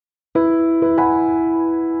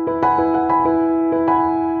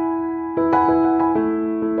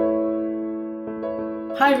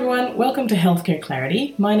everyone, welcome to Healthcare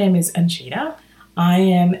Clarity. My name is Anchita. I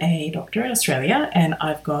am a doctor in Australia and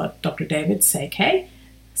I've got Dr. David Seike.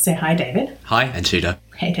 Say hi, David. Hi, Anchita.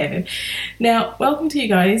 Hey, David. Now, welcome to you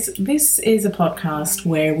guys. This is a podcast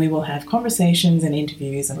where we will have conversations and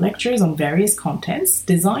interviews and lectures on various contents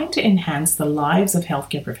designed to enhance the lives of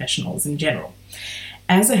healthcare professionals in general.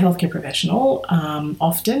 As a healthcare professional,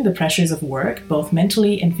 often the pressures of work, both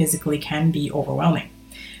mentally and physically, can be overwhelming.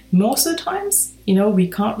 Most of the times, we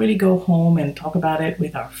can't really go home and talk about it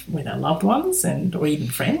with our loved ones or even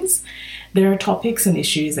friends. There are topics and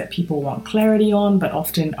issues that people want clarity on, but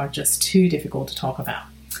often are just too difficult to talk about.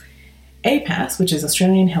 APAS, which is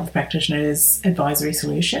Australian Health Practitioners Advisory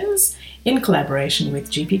Solutions, in collaboration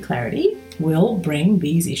with GP Clarity, will bring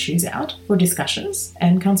these issues out for discussions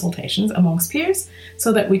and consultations amongst peers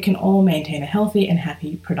so that we can all maintain a healthy and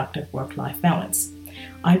happy, productive work-life balance.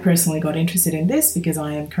 I personally got interested in this because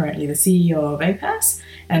I am currently the CEO of APAS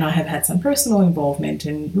and I have had some personal involvement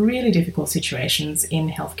in really difficult situations in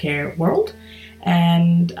healthcare world.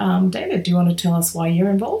 And David, do you want to tell us why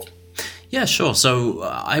you're involved? Yeah, sure. So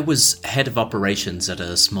I was head of operations at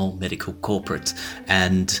a small medical corporate,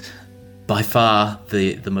 and by far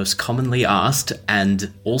the most commonly asked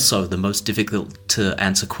and also the most difficult to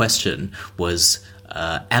answer question was,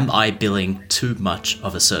 am I billing too much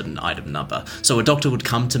of a certain item number? So a doctor would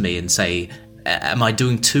come to me and say, am I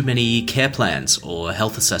doing too many care plans or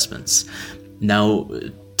health assessments? Now,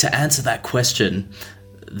 to answer that question,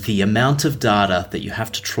 the amount of data that you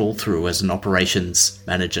have to trawl through as an operations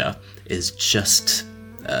manager is just,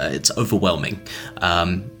 it's overwhelming.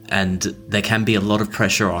 And there can be a lot of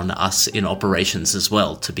pressure on us in operations as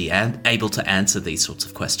well to be able to answer these sorts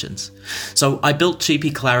of questions. So I built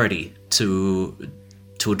GP Clarity to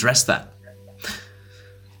address that.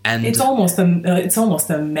 And it's almost a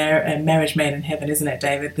marriage made in heaven, isn't it,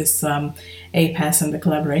 David? This APAS and the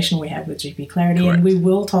collaboration we have with GP Clarity, Correct. And we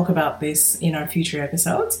will talk about this in our future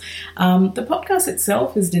episodes. The podcast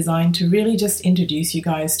itself is designed to really just introduce you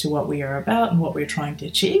guys to what we are about and what we're trying to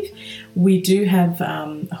achieve. We do have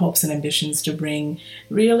hopes and ambitions to bring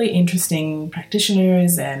really interesting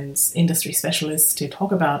practitioners and industry specialists to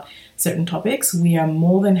talk about certain topics. We are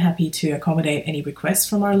more than happy to accommodate any requests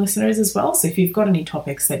from our listeners as well. So if you've got any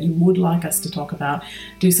topics that you would like us to talk about,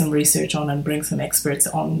 do some research on and bring some experts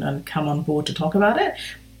on and come on board to talk about it,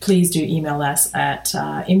 please do email us at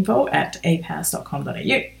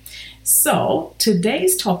info@apas.com.au. So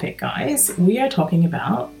today's topic, guys, we are talking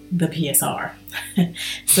about the PSR.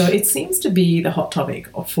 So it seems to be the hot topic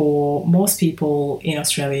for most people in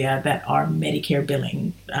Australia that are Medicare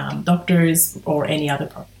billing, doctors or any other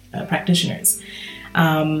practitioners.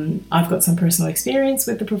 I've got some personal experience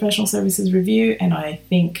with the Professional Services Review, and I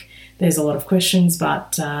think there's a lot of questions,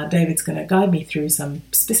 but David's going to guide me through some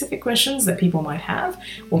specific questions that people might have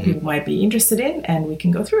or people might be interested in, and we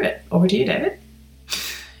can go through it. Over to you, David.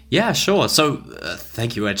 Yeah, sure. So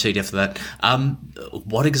thank you, Anchita, for that.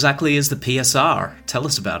 What exactly is the PSR? Tell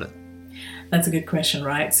us about it. That's a good question,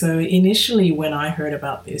 right? So initially when I heard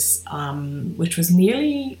about this, which was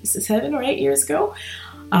nearly 7 or 8 years ago,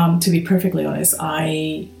 to be perfectly honest,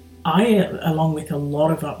 I along with a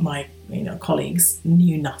lot of my colleagues,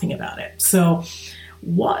 knew nothing about it. So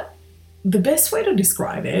the best way to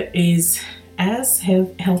describe it is, as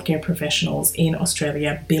healthcare professionals in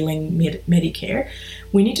Australia billing Medicare,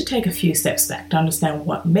 we need to take a few steps back to understand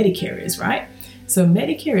what Medicare is, right? So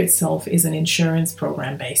Medicare itself is an insurance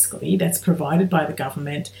program, basically, that's provided by the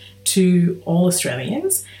government to all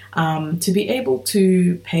Australians to be able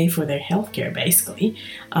to pay for their healthcare, basically.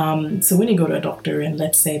 So when you go to a doctor and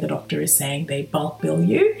let's say the doctor is saying they bulk bill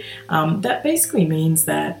you, that basically means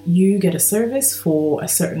that you get a service for a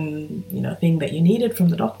certain thing that you needed from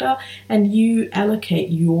the doctor, and you allocate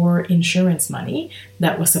your insurance money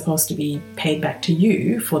that was supposed to be paid back to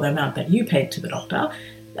you for the amount that you paid to the doctor,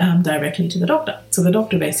 directly to the doctor. So the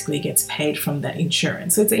doctor basically gets paid from that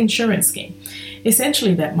insurance. So it's an insurance scheme.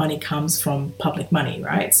 Essentially, that money comes from public money,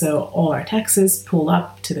 right? So all our taxes pull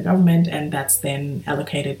up to the government, and that's then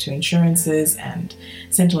allocated to insurances and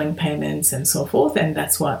Centrelink payments and so forth. And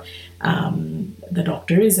that's what the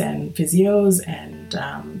doctors and physios and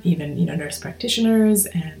even nurse practitioners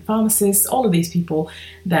and pharmacists, all of these people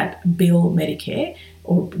that bill Medicare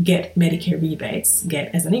or get Medicare rebates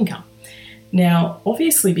get as an income. Now,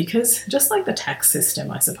 obviously, because just like the tax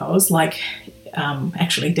system, I suppose,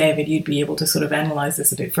 actually, David, you'd be able to sort of analyze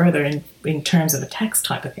this a bit further in terms of a tax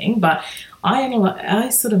type of thing, but I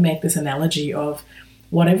sort of make this analogy of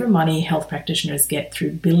whatever money health practitioners get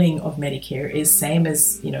through billing of Medicare is same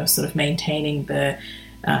as, sort of maintaining the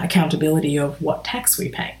accountability of what tax we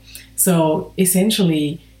pay. So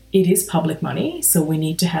essentially, it is public money, so we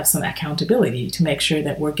need to have some accountability to make sure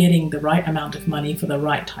that we're getting the right amount of money for the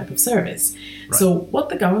right type of service. Right. So what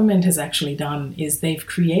the government has actually done is they've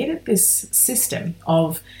created this system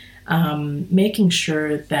of making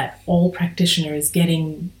sure that all practitioners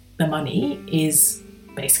getting the money is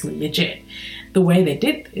basically legit. The way they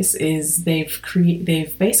did this is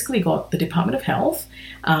they've basically got the Department of Health,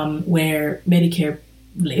 where Medicare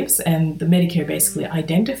lives, and the Medicare basically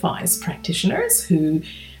identifies practitioners who,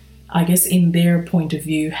 I guess in their point of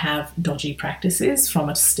view, have dodgy practices from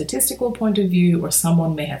a statistical point of view, or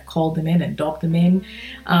someone may have called them in and docked them in.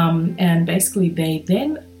 And basically they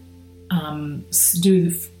then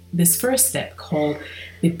do this first step called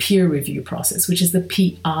the peer review process, which is the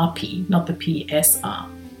PRP, not the PSR.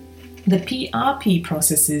 The PRP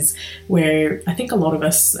process is where I think a lot of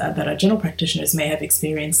us that are general practitioners may have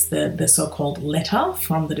experienced the so-called letter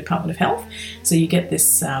from the Department of Health. So you get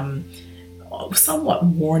this somewhat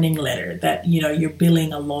warning letter that, you know, you're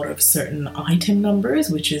billing a lot of certain item numbers,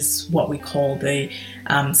 which is what we call the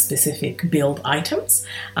specific billed items.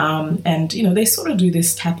 And, you know, they sort of do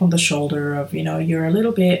this tap on the shoulder of, you know, you're a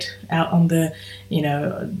little bit out on the, you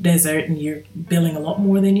know, desert and you're billing a lot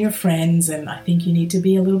more than your friends, and I think you need to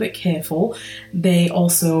be a little bit careful. They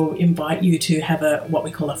also invite you to have what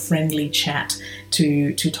we call a friendly chat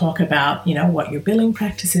to talk about, you know, what your billing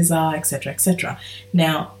practices are, etc., etc.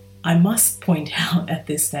 Now, I must point out at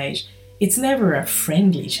this stage, it's never a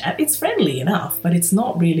friendly chat. It's friendly enough, but it's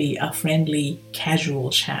not really a friendly,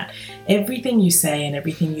 casual chat. Everything you say and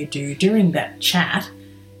everything you do during that chat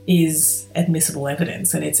is admissible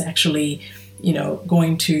evidence, and it's actually, you know,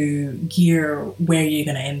 going to gear where you're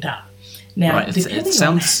going to end up. Now, right. It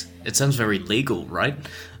sounds very legal, right?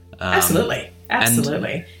 Absolutely.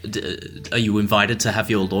 Absolutely. And are you invited to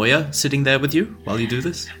have your lawyer sitting there with you while you do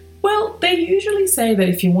this? Well, they usually say that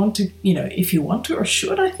if you want to or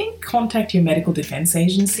should, I think, contact your medical defense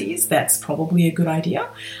agencies, that's probably a good idea.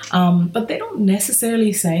 But they don't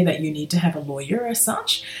necessarily say that you need to have a lawyer as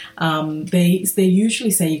such. They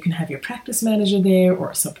usually say you can have your practice manager there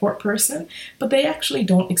or a support person, but they actually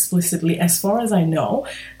don't explicitly, as far as I know,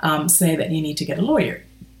 say that you need to get a lawyer,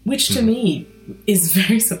 which to me is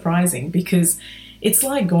very surprising, because it's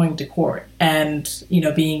like going to court and, you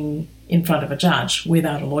know, being in front of a judge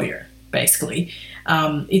without a lawyer, basically.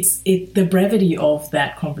 The brevity of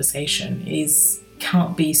that conversation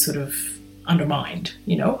can't be sort of undermined,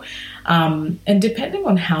 you know. And depending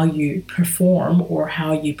on how you perform or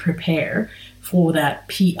how you prepare for that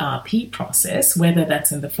PRP process, whether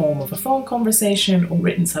that's in the form of a phone conversation or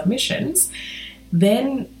written submissions,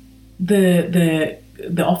 then the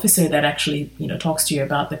officer that actually, you know, talks to you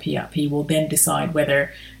about the PRP will then decide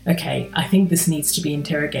whether, okay, I think this needs to be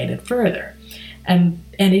interrogated further. And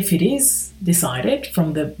if it is decided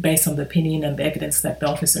based on the opinion and the evidence that the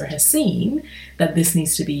officer has seen that this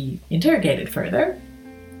needs to be interrogated further,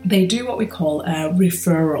 they do what we call a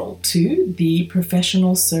referral to the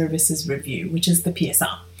Professional Services Review, which is the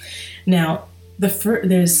PSR. Now,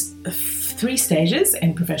 there's 3 stages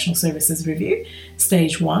in Professional Services Review: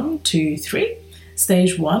 stage 1, 2, 3.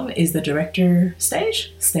 Stage 1 is the director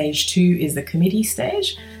stage. Stage 2 is the committee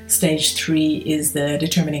stage. Stage 3 is the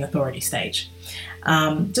determining authority stage.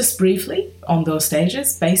 Just briefly on those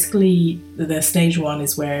stages, basically the stage 1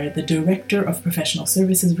 is where the Director of Professional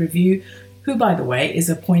Services Review, who, by the way,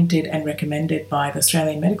 is appointed and recommended by the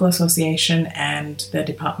Australian Medical Association and the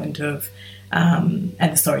Department of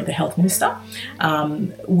the Health Minister,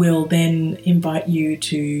 will then write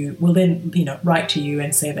to you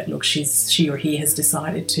and say that, look, she or he has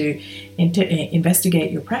decided to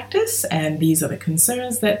investigate your practice, and these are the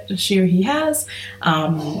concerns that she or he has,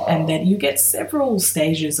 and then you get several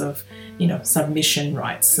stages of, you know, submission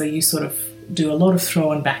rights. So you sort of do a lot of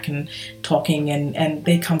throwing back and talking, and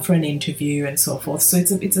they come for an interview and so forth. So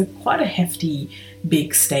it's quite a hefty,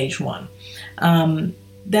 big stage 1.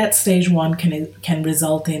 That stage 1 can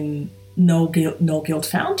result in no guilt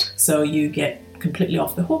found, so you get completely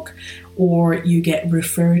off the hook, or you get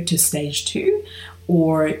referred to stage 2,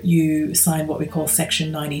 or you sign what we call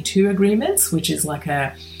Section 92 agreements, which is like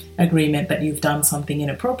a agreement that you've done something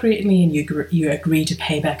inappropriately and you agree to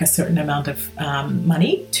pay back a certain amount of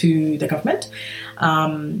money to the government.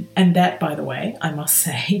 And that, by the way, I must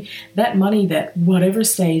say, that money, that whatever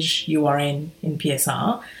stage you are in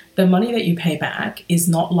PSR, the money that you pay back is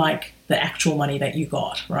not like the actual money that you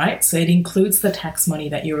got, right? So it includes the tax money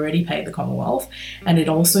that you already paid the Commonwealth, and it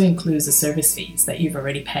also includes the service fees that you've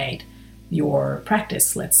already paid your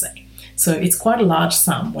practice, let's say. So it's quite a large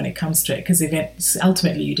sum when it comes to it, because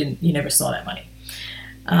ultimately you never saw that money.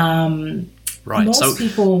 Right. Most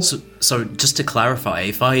people. So just to clarify,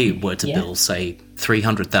 if I were to bill, say,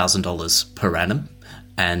 $300,000 per annum,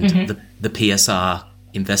 and the PSR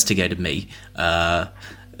investigated me, and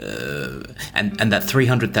that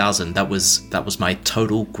 300,000, that was my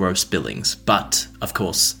total gross billings. But of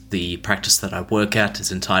course, the practice that I work at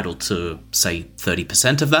is entitled to say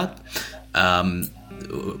 30% of that.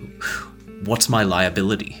 What's my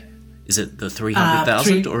liability? Is it the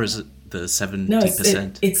 300,000 or is it the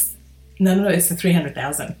 70%? No, it's the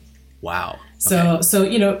 300,000. Wow. So,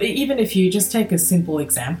 you know, even if you just take a simple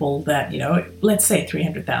example that, you know, let's say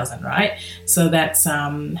 300,000, right? So that's,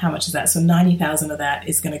 how much is that? So 90,000 of that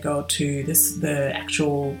is going to go to the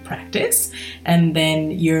actual practice. And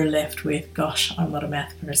then you're left with, gosh, I'm not a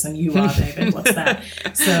math person. You are, David. What's that?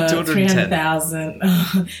 So 300,000,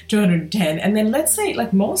 210. And then let's say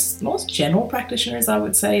like most general practitioners, I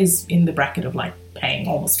would say, is in the bracket of like paying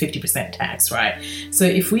almost 50% tax, right? So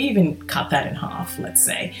if we even cut that in half, let's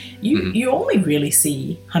say, you only really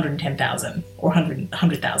see 110,000 or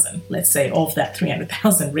 100,000, let's say, of that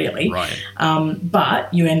 300,000 really. Right.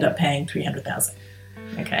 But you end up paying 300,000.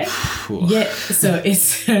 Okay. Yeah. So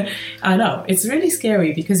it's, I know it's really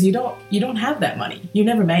scary because you don't have that money. You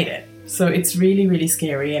never made it. So it's really, really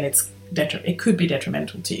scary, and it could be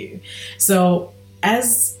detrimental to you. So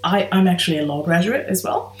as I'm actually a law graduate as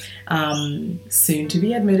well, soon to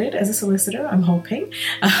be admitted as a solicitor, I'm hoping.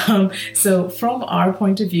 So from our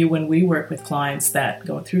point of view, when we work with clients that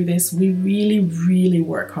go through this, we really, really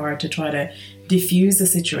work hard to try to diffuse the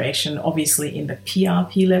situation, obviously in the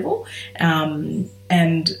PRP level,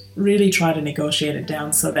 and really try to negotiate it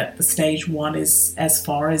down so that the stage one is as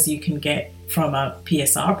far as you can get from a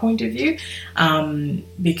PSR point of view,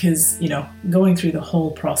 because, you know, going through the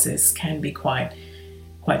whole process can be quite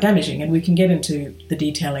damaging, and we can get into the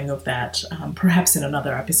detailing of that perhaps in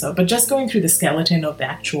another episode, but just going through the skeleton of the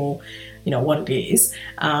actual, you know, what it is.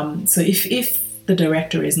 So if the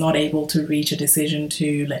director is not able to reach a decision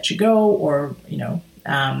to let you go, or, you know,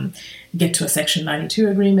 get to a Section 92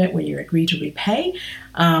 agreement where you agree to repay,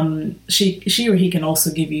 she or he can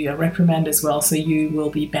also give you a reprimand as well, so you will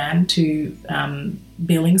be banned to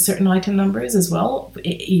billing certain item numbers as well,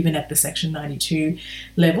 even at the Section 92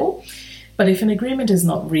 level. But if an agreement is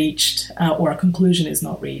not reached, or a conclusion is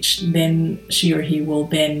not reached, then she or he will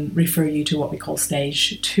then refer you to what we call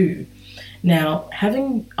stage 2. Now,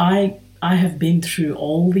 I have been through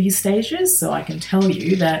all these stages, so I can tell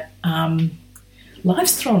you that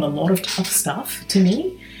life's thrown a lot of tough stuff to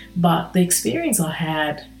me, but the experience I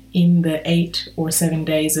had in the 8 or 7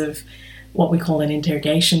 days of what we call an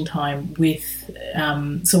interrogation time with,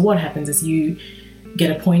 so what happens is you get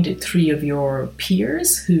appointed 3 of your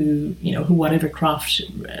peers who whatever craft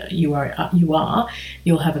you are,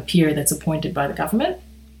 you'll have a peer that's appointed by the government,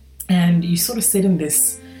 and you sort of sit in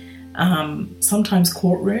this sometimes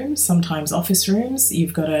courtrooms, sometimes office rooms.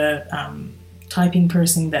 You've got a typing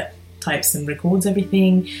person that types and records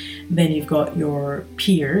everything. Then you've got your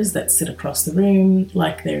peers that sit across the room,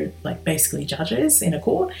 like they're like basically judges in a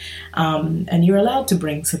court, and you're allowed to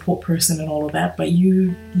bring support person and all of that, but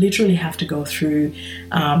you literally have to go through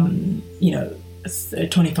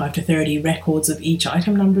 25 to 30 records of each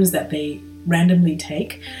item numbers that they randomly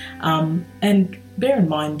take, and bear in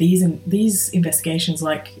mind these investigations,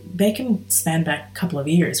 like, they can span back a couple of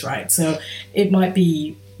years, right? So it might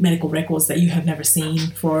be medical records that you have never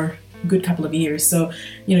seen for a good couple of years. So,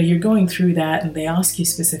 you know, you're going through that, and they ask you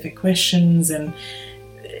specific questions, and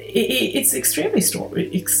it's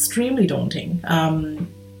extremely daunting. And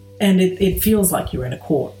it feels like you're in a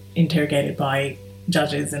court, interrogated by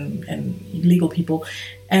judges and legal people,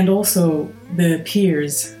 and also the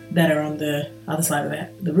peers that are on the other side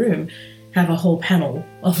of the room have a whole panel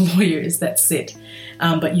of lawyers that sit,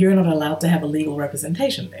 but you're not allowed to have a legal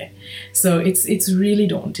representation there. So it's really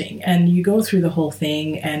daunting, and you go through the whole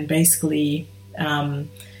thing, and basically,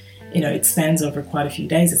 it spans over quite a few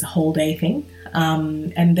days. It's a whole day thing,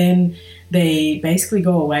 and then they basically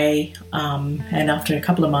go away, and after a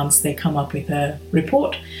couple of months, they come up with a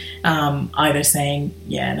report, either saying,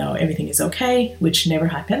 yeah, no, everything is okay, which never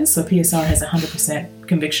happens. So PSR has a 100%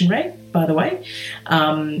 conviction rate, by the way,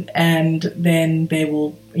 and then they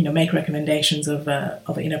will, make recommendations of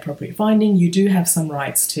inappropriate finding. You do have some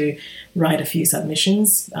rights to write a few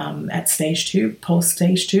submissions at stage 2, post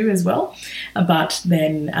stage 2 as well, but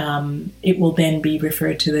then it will then be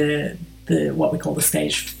referred to the what we call the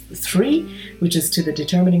stage 3, which is to the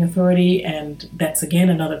determining authority, and that's again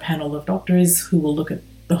another panel of doctors who will look at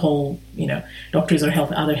the whole, doctors or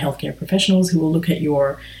other healthcare professionals who will look at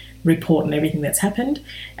your report and everything that's happened,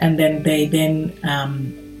 and then they then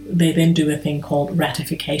do a thing called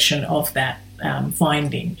ratification of that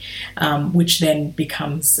finding, which then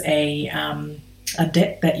becomes a a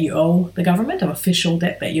debt that you owe the government, an official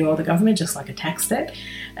debt that you owe the government, just like a tax debt.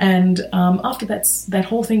 And after that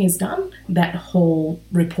whole thing is done, that whole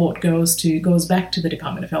report goes back to the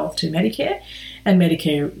Department of Health, to Medicare, and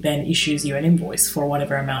Medicare then issues you an invoice for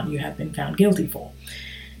whatever amount you have been found guilty for.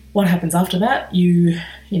 What happens after that? You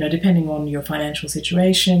know, depending on your financial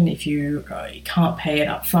situation, if you can't pay it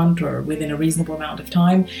up front or within a reasonable amount of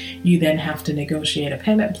time, you then have to negotiate a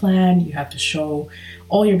payment plan. You have to show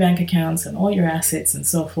all your bank accounts and all your assets and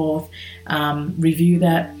so forth, review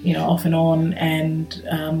that, you know, off and on, and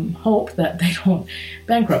hope that they don't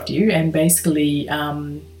bankrupt you, and basically,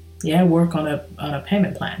 work on a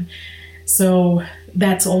payment plan. So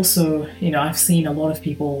that's also, you know, I've seen a lot of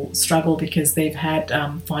people struggle because they've had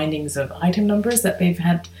findings of item numbers that they've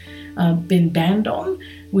had been banned on,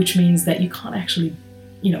 which means that you can't actually,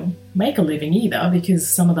 you know, make a living either, because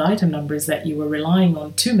some of the item numbers that you were relying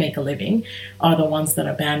on to make a living are the ones that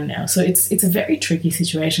are banned now. So it's a very tricky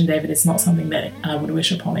situation, David. It's not something that I would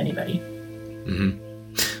wish upon anybody.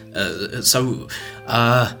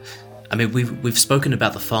 I mean, we've spoken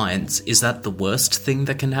about the fines. Is that the worst thing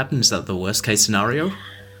that can happen? Is that the worst case scenario?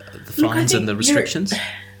 The fines and the restrictions?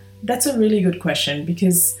 That's a really good question,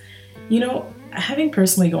 because, you know, having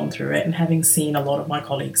personally gone through it and having seen a lot of my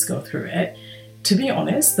colleagues go through it, to be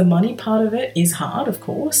honest, the money part of it is hard, of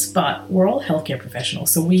course, but we're all healthcare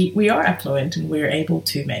professionals, so we are affluent and we're able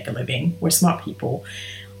to make a living. We're smart people.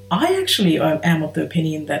 I actually am of the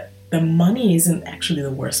opinion that the money isn't actually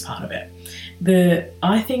the worst part of it.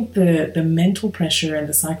 I think the mental pressure and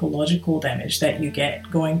the psychological damage that you get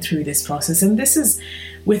going through this process, and this is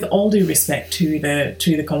with all due respect to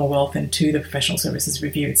the Commonwealth and to the Professional Services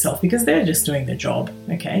Review itself, because they're just doing their job,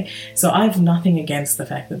 okay? So I have nothing against the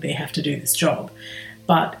fact that they have to do this job,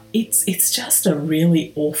 but it's just a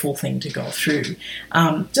really awful thing to go through.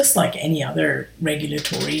 Just like any other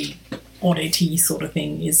regulatory oddity sort of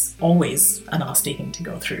thing is always a nasty thing to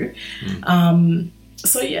go through.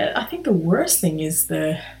 So yeah, I think the worst thing is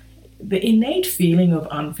the innate feeling of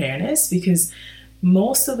unfairness, because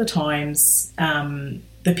most of the times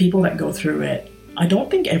the people that go through it, I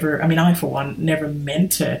don't think ever, I mean, I for one never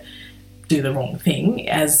meant to do the wrong thing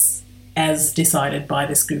as decided by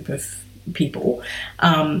this group of people.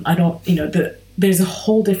 I don't, you know, there's a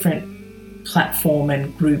whole different platform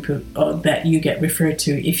and group of that you get referred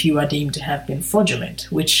to if you are deemed to have been fraudulent,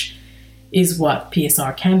 which is what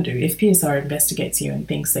PSR can do. If PSR investigates you and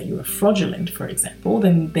thinks that you are fraudulent, for example,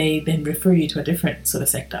 then they then refer you to a different sort of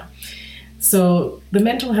sector. So the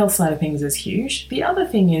mental health side of things is huge. The other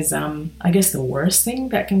thing is, I guess the worst thing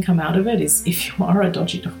that can come out of it is if you are a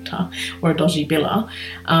dodgy doctor or a dodgy biller,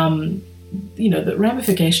 you know, the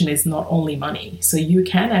ramification is not only money. So you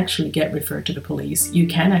can actually get referred to the police. You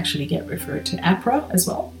can actually get referred to APRA as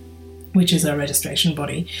well, which is a registration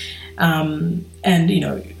body. And, you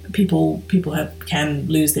know, people can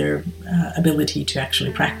lose their ability to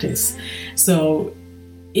actually practice. So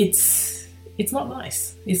it's not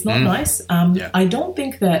nice. It's not nice. I don't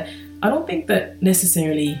think that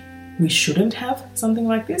necessarily we shouldn't have something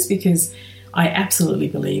like this, because I absolutely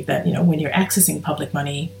believe that, you know, when you're accessing public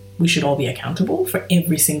money, we should all be accountable for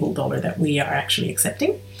every single dollar that we are actually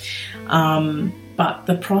accepting. But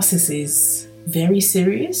the process is very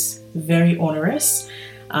serious, very onerous.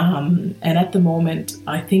 And at the moment,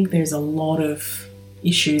 I think there's a lot of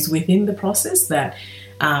issues within the process that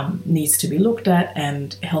needs to be looked at,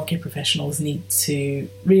 and healthcare professionals need to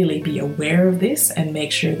really be aware of this and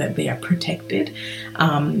make sure that they are protected,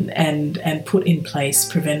 and put in place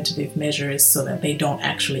preventative measures so that they don't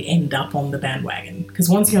actually end up on the bandwagon. Because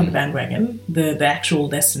once you're on the bandwagon, the actual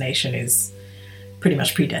destination is pretty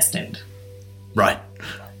much predestined. Right,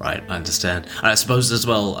 I understand. I suppose as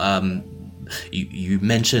well, you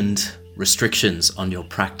mentioned restrictions on your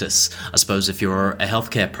practice. I suppose if you're a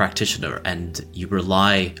healthcare practitioner and you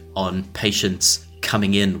rely on patients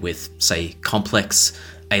coming in with, say, complex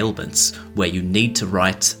ailments where you need to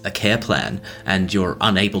write a care plan and you're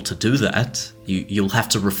unable to do that, you'll have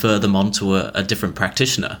to refer them on to a different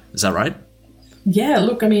practitioner. Is that right? Yeah,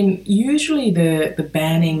 look, I mean, usually the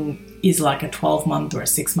banning is like a 12-month or a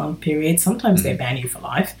 6-month period. Sometimes they ban you for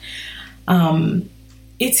life.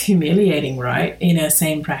 It's humiliating, right, in a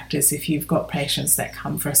same practice if you've got patients that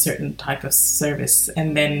come for a certain type of service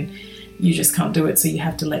and then you just can't do it, so you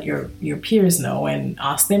have to let your peers know and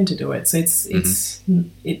ask them to do it. So it's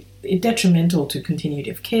detrimental to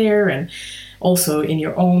continuity of care, and also in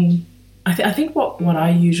your own... I think what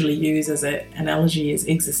I usually use as an analogy is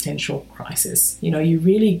existential crisis. You know, you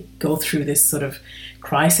really go through this sort of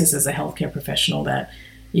crisis as a healthcare professional that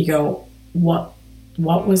you go, what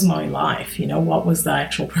what was my life? What was the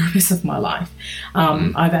actual purpose of my life?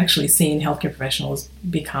 I've actually seen healthcare professionals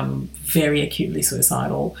become very acutely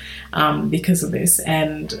suicidal because of this,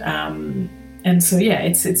 and so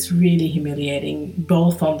it's really humiliating,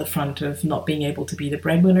 both on the front of not being able to be the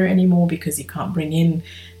breadwinner anymore because you can't bring in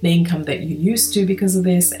the income that you used to because of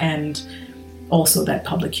this, and also that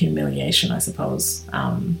public humiliation, I suppose,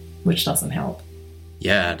 which doesn't help.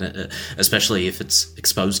 Yeah, especially if it's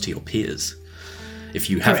exposed to your peers. If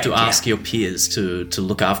you have to ask your peers to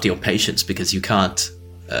look after your patients because you can't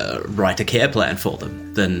write a care plan for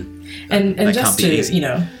them, then and that just can't be easy.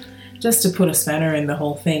 Just to put a spanner in the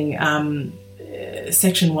whole thing,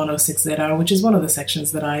 Section 106ZR, which is one of the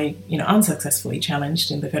sections that I unsuccessfully challenged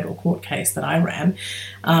in the federal court case that I ran,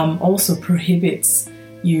 also prohibits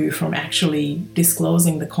you from actually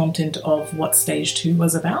disclosing the content of what stage 2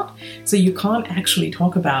 was about. So you can't actually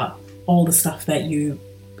talk about all the stuff that you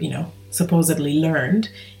supposedly learned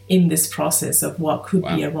in this process of what could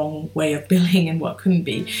be a wrong way of billing and what couldn't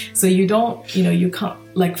be. So you don't, you can't,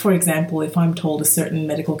 like, for example, if I'm told a certain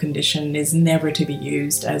medical condition is never to be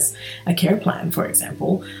used as a care plan, for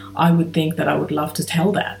example, I would think that I would love to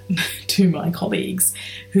tell that to my colleagues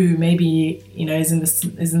who maybe, is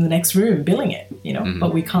in the next room billing it,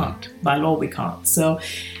 but we can't. By law, we can't. So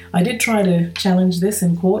I did try to challenge this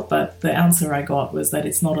in court, but the answer I got was that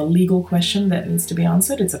it's not a legal question that needs to be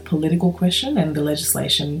answered. It's a political question, and the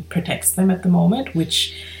legislation protects them at the moment,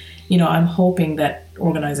 which, I'm hoping that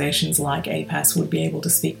organizations like APAS would be able to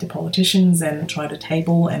speak to politicians and try to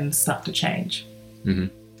table and start to change. Mm-hmm.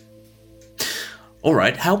 All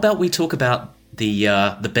right. How about we talk about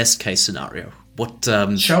the best case scenario? What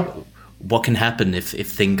can happen if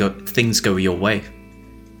things go your way?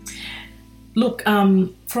 Look,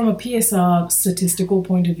 from a PSR statistical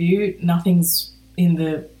point of view, nothing's in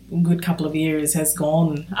the good couple of years has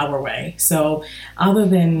gone our way. So other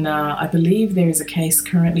than, I believe there is a case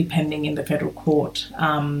currently pending in the federal court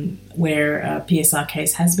where a PSR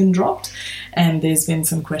case has been dropped, and there's been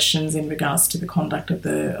some questions in regards to the conduct of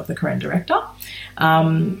the current director.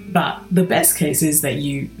 But the best case is that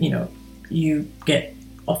you get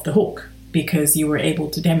off the hook because you were able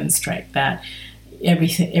to demonstrate that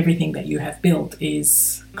everything that you have built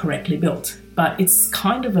is correctly built. But it's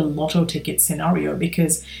kind of a lotto ticket scenario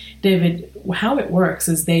because, David, how it works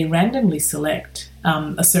is they randomly select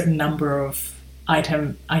a certain number of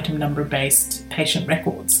item number based patient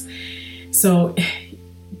records. So,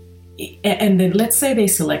 and then let's say they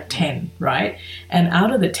select 10, right? And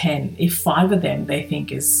out of the 10, if 5 of them they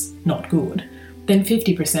think is not good, then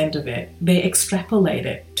 50% of it, they extrapolate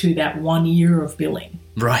it to that 1 year of billing.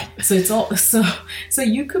 Right. So it's all so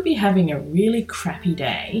you could be having a really crappy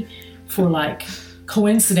day for like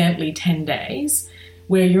coincidentally 10 days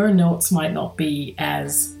where your notes might not be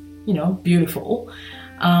as, beautiful,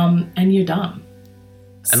 and you're done.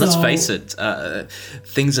 And let's face it,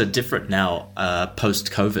 things are different now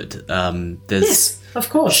post-COVID. There's yes, of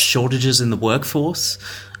course, shortages in the workforce.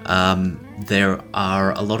 There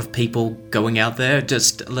are a lot of people going out there.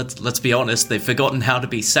 Just let's be honest, they've forgotten how to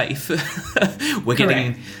be safe. We're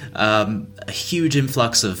getting a huge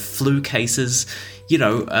influx of flu cases.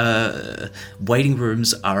 Waiting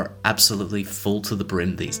rooms are absolutely full to the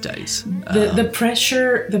brim these days. The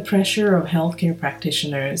pressure of healthcare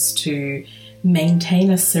practitioners to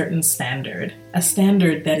maintain a certain standard, a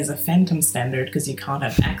standard that is a phantom standard because you can't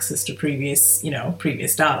have access to previous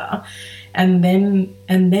data, and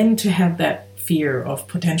then to have that fear of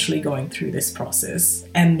potentially going through this process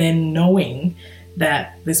and then knowing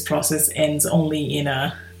that this process ends only in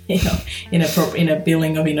a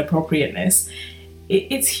billing of inappropriateness.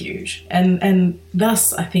 It's huge. And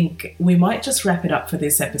thus, I think we might just wrap it up for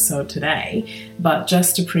this episode today. But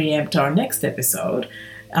just to preempt our next episode,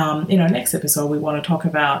 in our next episode, we want to talk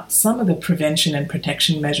about some of the prevention and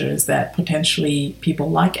protection measures that potentially people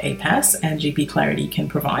like APAS and GP Clarity can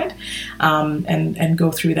provide, and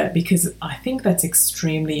go through that, because I think that's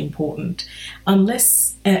extremely important.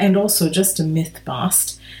 And also just a myth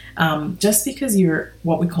bust, just because you're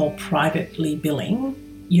what we call privately billing,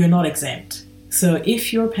 you're not exempt. So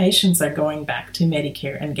if your patients are going back to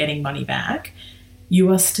Medicare and getting money back, you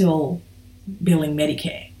are still billing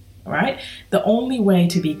Medicare, all right? The only way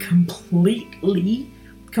to be completely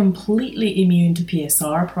immune to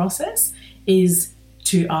PSR process is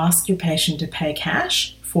to ask your patient to pay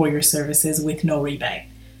cash for your services with no rebate.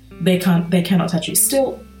 They cannot touch you.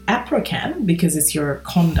 Still, APRA can, because it's your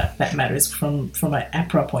conduct that matters from an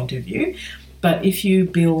APRA point of view. But if you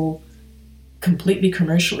bill completely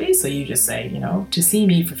commercially, so you just say, to see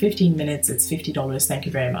me for 15 minutes, it's $50, thank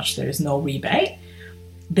you very much, there is no rebate,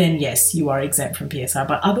 then yes, you are exempt from PSR.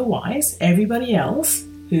 But otherwise, everybody else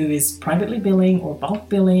who is privately billing or bulk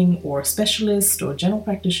billing or specialist or general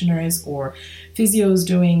practitioners or physios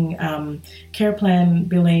doing care plan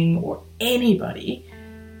billing or anybody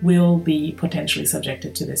will be potentially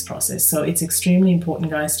subjected to this process. So it's extremely important,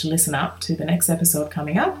 guys, to listen up to the next episode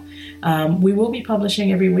coming up. We will be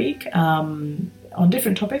publishing every week on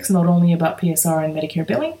different topics, not only about PSR and Medicare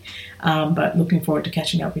billing, but looking forward to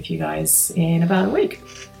catching up with you guys in about a week.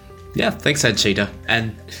 Yeah, thanks, Anchita,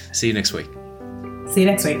 and see you next week. See you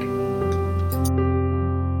next week.